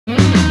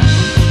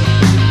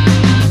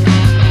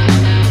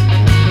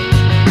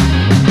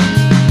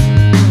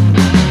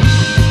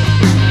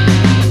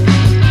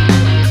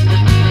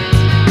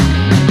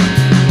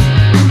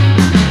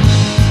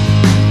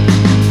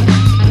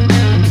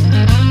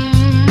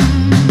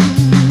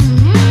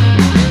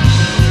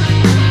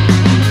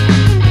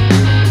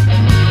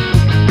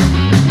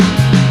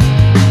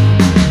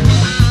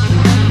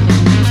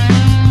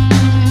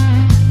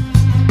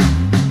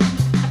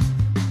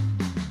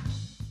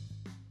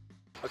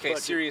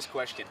serious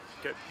question.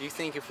 Good. Do you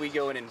think if we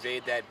go and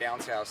invade that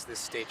bounce house, this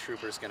state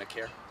trooper is going to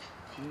care?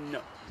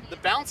 No. The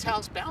bounce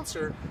house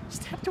bouncer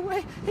stepped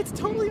away. It's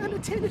totally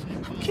unattended.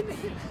 I'm kidding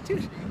you.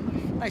 Dude,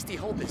 nice to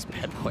hold this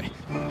bad boy.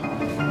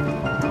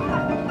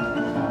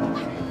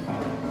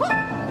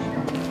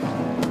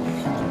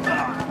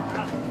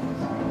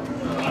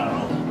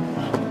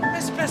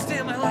 This is the best day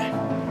of my life.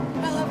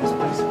 I love this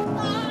place.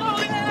 Oh,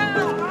 yeah!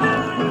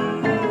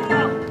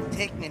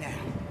 Take me now.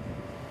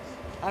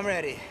 I'm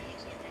ready.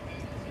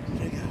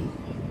 Here we go.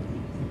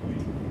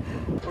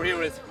 We're here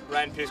with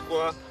Ryan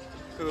Pisqua,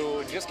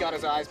 who just got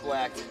his eyes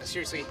blacked.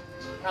 Seriously,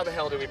 how the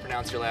hell do we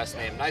pronounce your last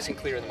name? Nice and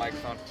clear in the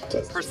microphone.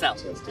 Purcell. Purcell.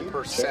 So it's not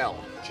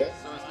Purcell.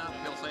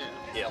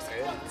 Yeah, I'll say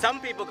it. Some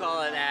people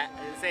call it that,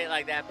 say it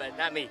like that, but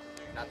not me.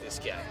 Not this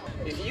guy.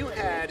 If you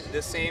had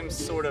the same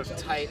sort of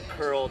tight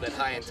curl that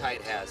High and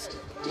Tight has,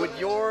 would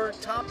your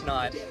top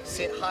knot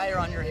sit higher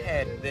on your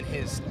head than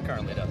his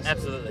currently does?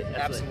 Absolutely.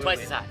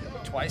 Twice as high.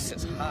 Twice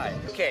as high.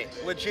 Okay,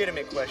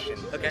 legitimate question.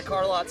 Okay. The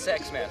Carlot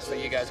sex match that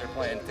you guys are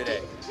playing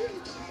today,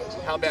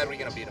 how bad are we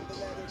gonna beat them?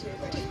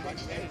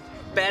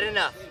 Bad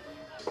enough.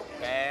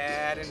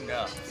 Bad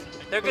enough.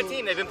 They're a good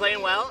team. They've been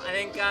playing well. I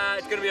think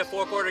it's going to be a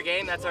 4-quarter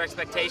game. That's our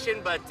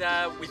expectation, but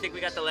we think we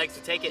got the legs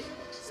to take it.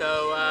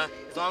 So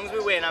as long as we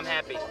win, I'm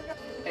happy.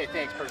 Hey,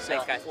 thanks, Purcell.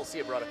 Thanks, guys. We'll see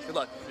you, brother. Good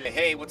luck.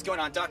 Hey, what's going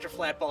on? Dr.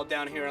 Flatball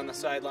down here on the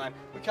sideline.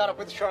 We caught up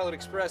with the Charlotte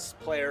Express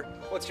player.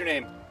 What's your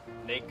name?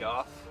 Nate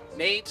Goff.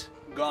 Nate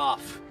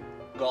Goff.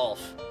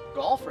 Golf.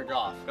 Golf or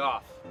Goff?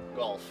 Goff.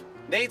 Golf.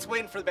 Nate's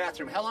waiting for the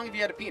bathroom. How long have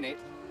you had to pee, Nate?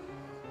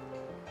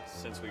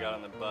 Since we got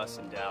on the bus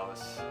in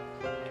Dallas.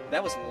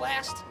 That was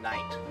last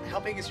night. How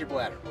big is your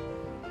bladder?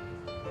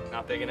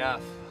 Not big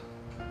enough.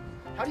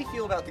 How do you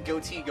feel about the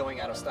goatee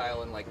going out of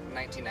style in like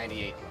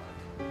 1998?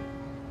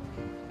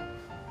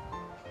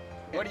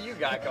 What do you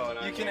got going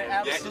on? You can here?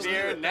 absolutely...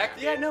 Neck beard, neck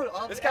Yeah, beard?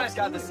 no, This guy's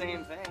got the absolutely.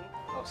 same thing.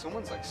 Oh,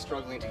 someone's like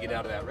struggling to get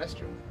out of that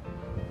restroom.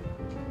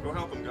 Go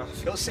help him,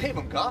 Goff. Go save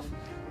him, Goff.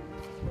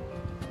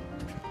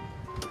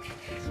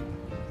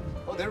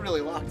 Oh, they're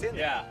really locked in.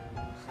 Yeah.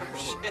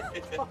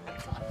 Shit.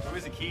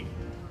 Where's the key?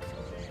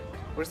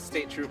 Where's the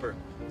state trooper?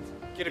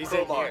 Get a He's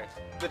crowbar. in here.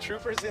 The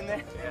trooper's in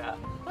there? Yeah.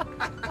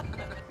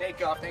 Nate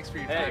Goff, thanks for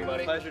your Hey, time,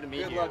 buddy. pleasure to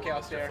meet Good you, luck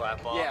out Mr. there.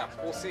 Flatball. Yeah,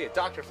 we'll see it.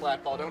 Dr.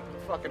 Flatball, don't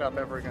fuck it up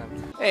ever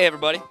again. Hey,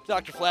 everybody.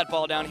 Dr.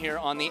 Flatball down here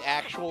on the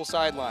actual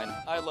sideline.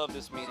 I love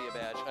this media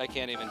badge. I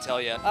can't even tell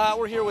you.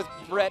 We're here with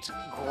Brett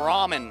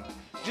Grauman.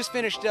 Just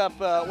finished up,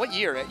 what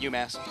year at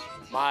UMass?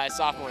 My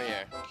sophomore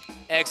year.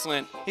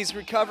 Excellent. He's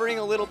recovering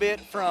a little bit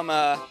from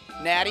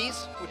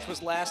Natties, which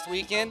was last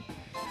weekend.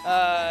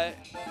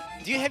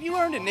 Have you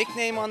earned a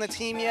nickname on the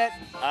team yet?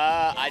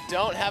 I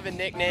don't have a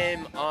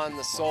nickname on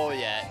the Soul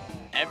yet.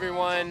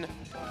 Everyone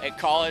at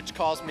college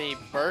calls me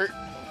Bert.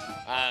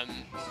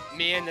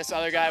 Me and this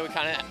other guy, we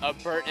kind of a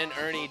Bert and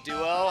Ernie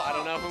duo. I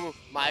don't know who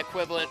my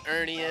equivalent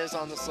Ernie is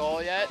on the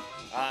Soul yet.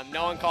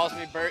 No one calls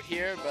me Bert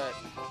here, but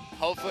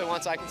hopefully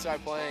once I can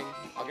start playing,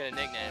 I'll get a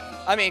nickname.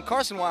 I mean,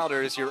 Carson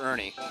Wilder is your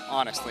Ernie,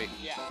 honestly.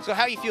 Yeah. So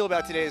how do you feel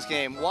about today's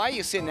game? Why are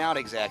you sitting out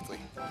exactly?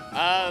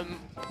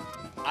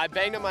 I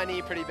banged on my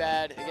knee pretty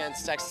bad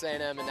against Texas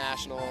A&M in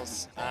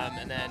Nationals,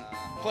 and then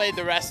played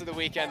the rest of the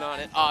weekend on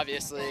it,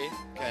 obviously,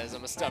 because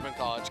I'm a stubborn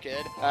college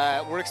kid.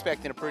 We're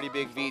expecting a pretty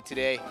big V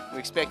today. We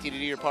expect you to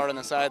do your part on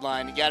the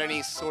sideline. You got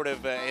any sort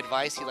of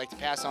advice you'd like to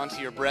pass on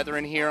to your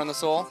brethren here on the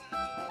Soul?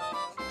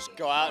 Just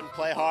go out and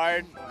play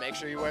hard. Make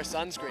sure you wear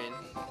sunscreen.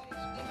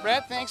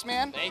 Brett, thanks,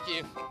 man. Thank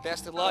you.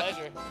 Best of luck.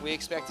 Pleasure. We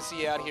expect to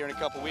see you out here in a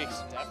couple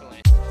weeks. Definitely.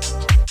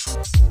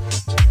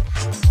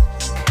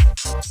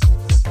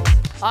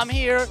 I'm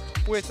here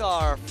with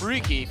our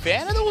freaky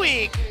fan of the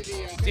week.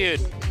 Dude,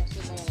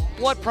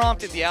 what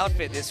prompted the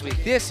outfit this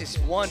week? This is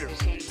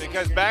wonderful.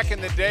 Because back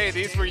in the day,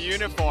 these were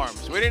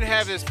uniforms. We didn't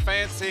have this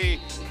fancy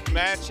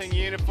matching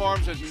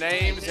uniforms with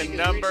names and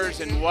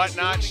numbers and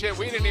whatnot. Shit,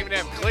 we didn't even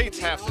have cleats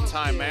half the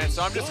time, man.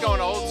 So I'm just going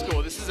old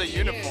school. This is a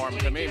uniform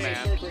to me,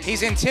 man.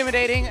 He's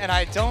intimidating, and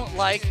I don't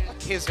like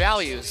his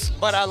values,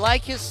 but I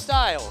like his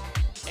style.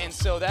 And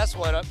so that's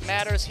what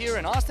matters here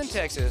in Austin,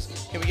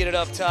 Texas. Can we get it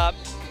up top?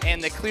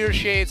 And the clear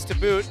shades to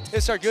boot.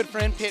 This is our good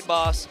friend Pit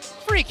Boss,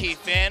 Freaky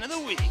Fan of the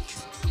Week.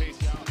 Peace,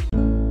 y'all.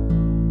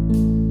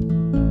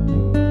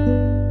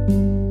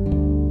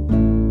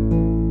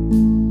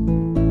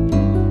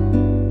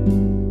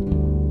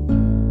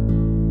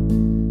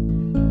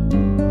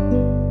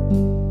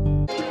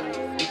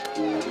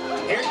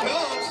 Here it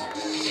comes.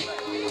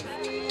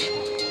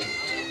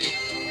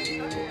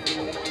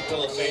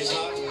 Little face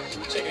off,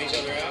 checking each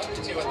other out,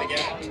 see what they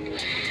got.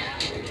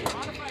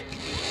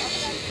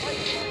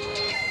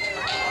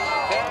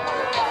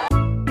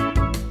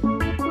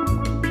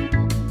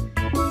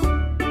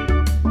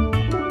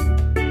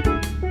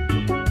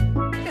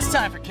 It's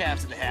time for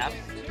Calves of the Half.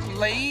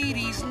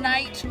 Ladies'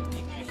 night.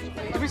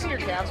 Can we see your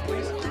calves,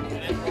 please? Oh,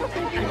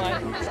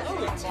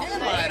 10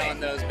 line on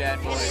those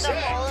bad boys. Is it a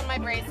hole in my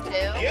brace too?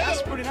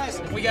 That's pretty nice.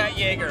 We got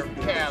Jaeger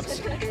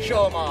calves.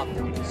 Show them off.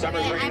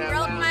 I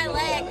broke my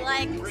leg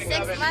like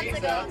 6 months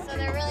ago, so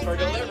they're really For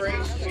tiny. delivery,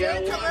 Give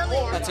it to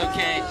Lily. That's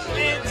okay.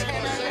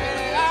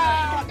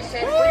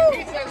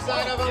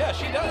 design of them? Yeah,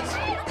 she does.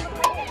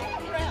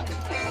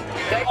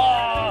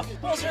 Oh,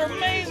 those are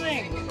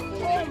amazing.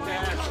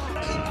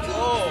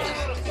 Whoa.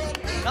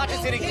 Not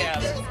just hitting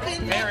calves,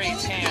 very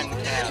tan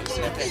calves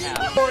at the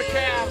half. 4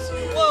 calves.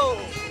 Whoa.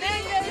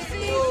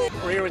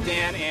 We're here with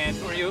Dan, and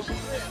who are you?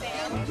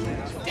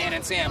 Dan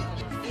and Sam.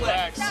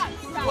 Flex.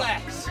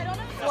 Flex.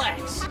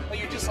 Flex. Oh,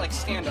 you're just like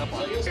stand up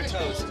on your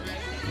toes.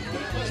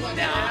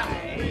 Nice.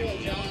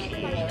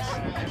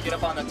 Get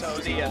up on the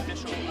toes. The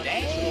official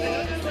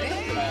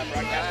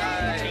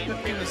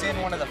he was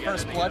in one of the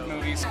First Blood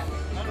movies.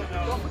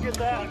 Don't forget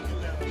that.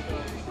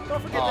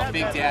 Don't forget Oh, that.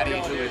 Big Daddy,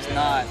 who is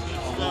not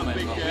a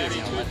woman, but we're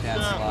gonna let that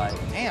slide.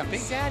 Damn,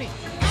 Big Daddy.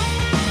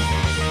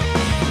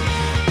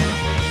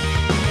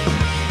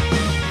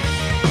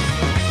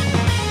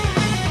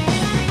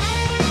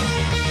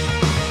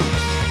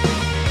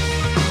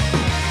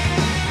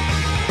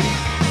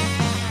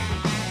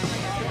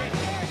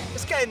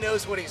 This guy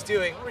knows what he's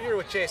doing. We're here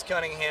with Chase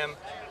Cunningham,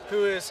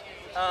 who is,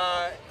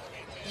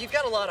 you've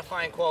got a lot of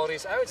fine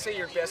qualities. I would say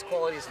your best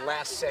quality is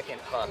last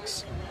second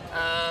hugs.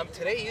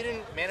 Today you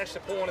didn't manage to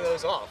pull one of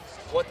those off.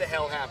 What the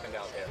hell happened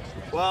out there?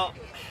 Well,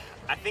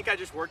 I think I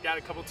just worked out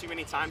a couple too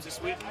many times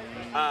this week.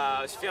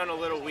 I was feeling a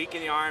little weak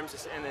in the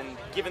arms, and then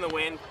given the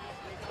wind,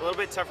 a little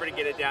bit tougher to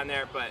get it down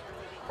there, but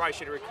probably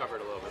should have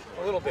recovered a little bit.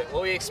 A little bit.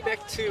 Well, we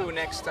expect 2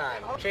 next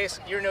time. Chase,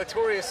 you're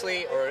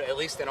notoriously, or at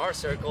least in our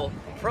circle,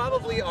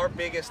 probably our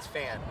biggest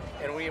fan,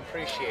 and we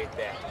appreciate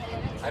that.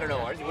 I don't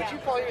know, would you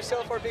call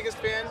yourself our biggest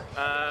fan?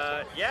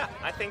 Yeah,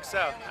 I think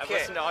so. I've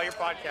listened to all your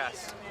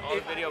podcasts, all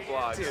the video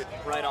blogs. Dude,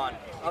 right on.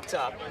 Up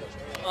top.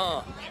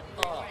 Well,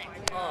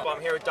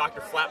 I'm here with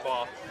Dr.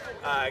 Flatball.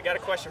 I got a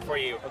question for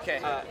you. Okay.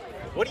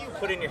 What do you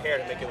put in your hair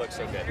to make it look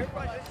so good?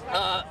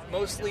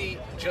 Mostly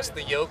just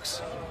the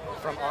yolks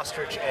from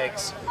ostrich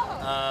eggs,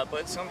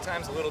 but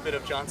sometimes a little bit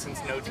of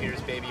Johnson's No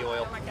Tears baby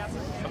oil.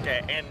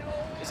 Okay, and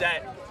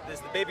is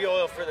the baby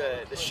oil for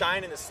the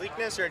shine and the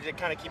sleekness, or did it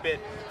kind of keep it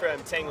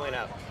from tangling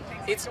up?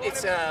 It's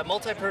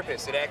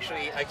multi-purpose. It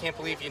actually, I can't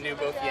believe you knew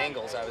both the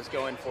angles I was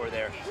going for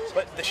there.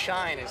 But the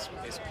shine is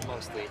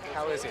mostly.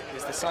 How is it?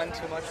 Is the sun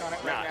too much on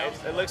it right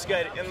now? It looks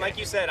good. And like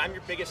you said, I'm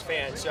your biggest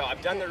fan, so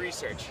I've done the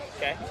research,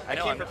 okay? I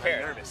know, came I'm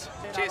prepared. nervous.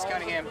 Chase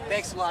Cunningham,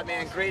 thanks a lot,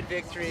 man. Great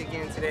victory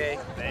again today.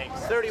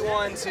 Thanks.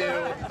 31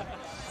 to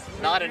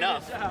not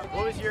enough.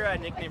 What was your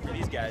nickname for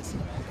these guys?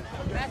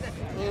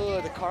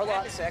 The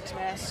Carlot Sex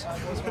Mass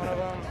was one of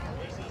them.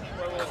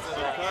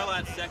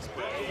 Carlot Sex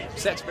Breath.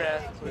 Sex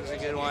Breath was a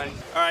good one.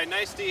 All right,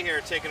 Nice D here,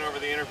 taking over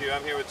the interview.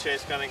 I'm here with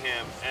Chase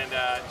Cunningham. And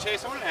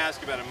Chase, I wanted to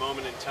ask you about a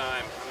moment in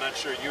time. I'm not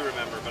sure you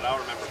remember, but I'll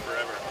remember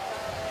forever.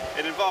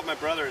 It involved my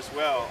brother as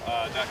well,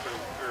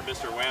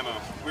 Mr. Whammo.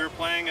 We were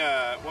playing,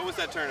 what was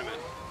that tournament?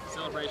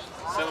 Celebration.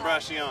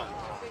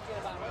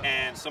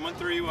 And someone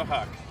threw you a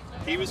huck.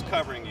 He was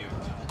covering you.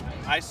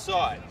 I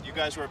saw it. You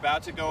guys were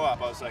about to go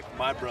up. I was like,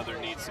 my brother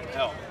needs some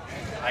help.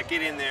 I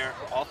get in there.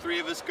 All 3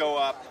 of us go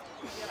up.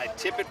 I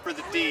tip it for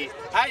the D.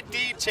 I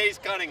D Chase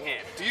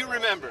Cunningham. Do you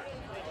remember?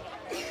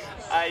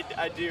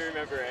 I do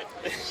remember it.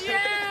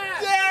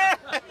 Yeah!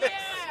 Yeah!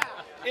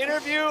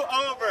 Interview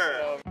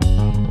over.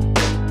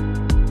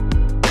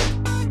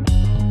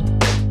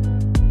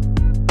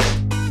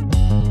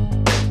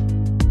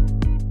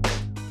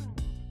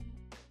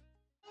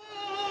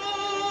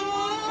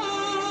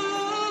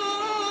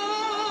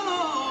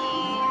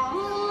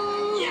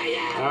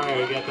 All right,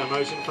 we got the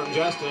motion from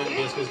Justin.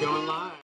 Disc is going live.